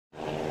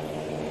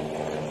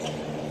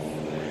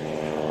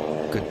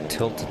Good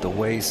tilt at the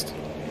waist.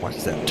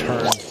 Watch that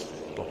turn.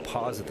 Little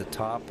pause at the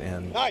top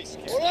and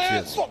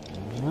just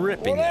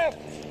ripping it.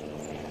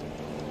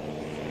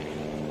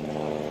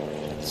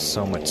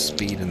 So much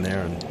speed in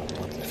there, and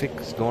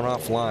Fick's going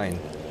offline.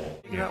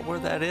 Figure out where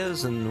that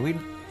is, and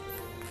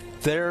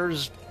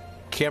there's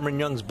Cameron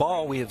Young's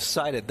ball. We have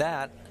sighted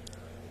that.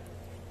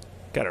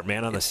 Got our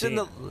man on the scene.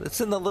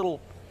 It's in the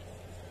little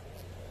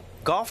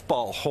golf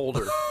ball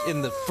holder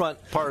in the front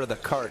part of the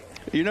cart.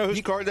 You know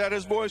whose cart that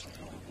is, boys?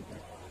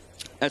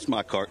 That's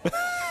my cart.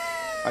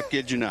 I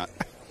kid you not.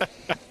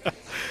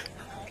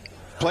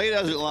 Play it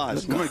as it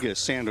lies. I'm going to get a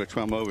sandwich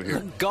while I'm over here.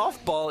 The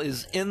golf ball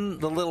is in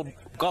the little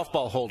golf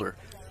ball holder.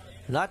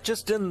 Not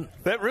just in...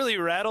 That really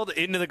rattled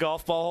into the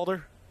golf ball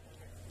holder?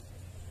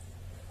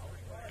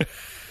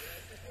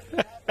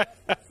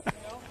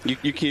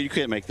 You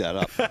can't make that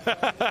up.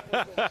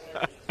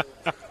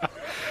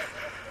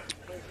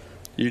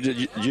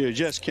 You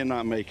just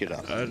cannot make it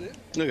up.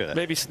 Look at that.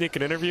 Maybe sneak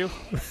an interview?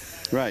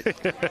 Right.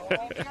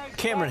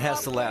 Cameron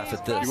has to laugh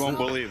at this. You won't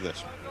believe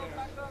this.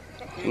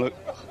 Look.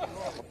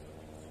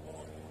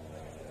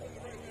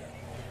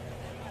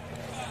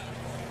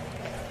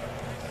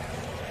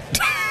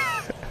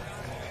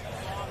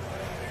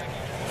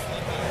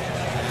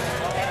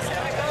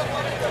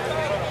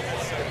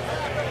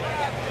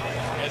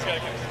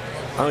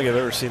 I don't think I've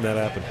ever seen that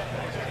happen.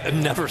 I've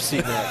never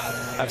seen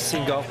that. I've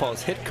seen golf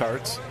balls hit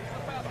carts,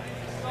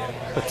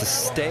 but to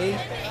stay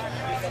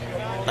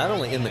not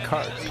only in the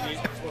cart,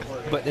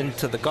 but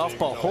into the golf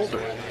ball holder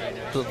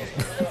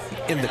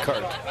in the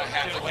cart.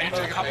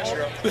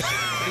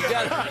 You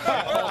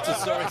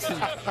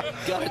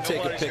got to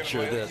take a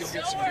picture of this.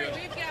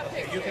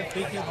 You can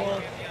pick your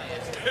ball,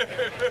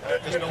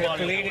 just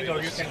complete it,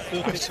 or you can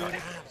flip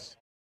it.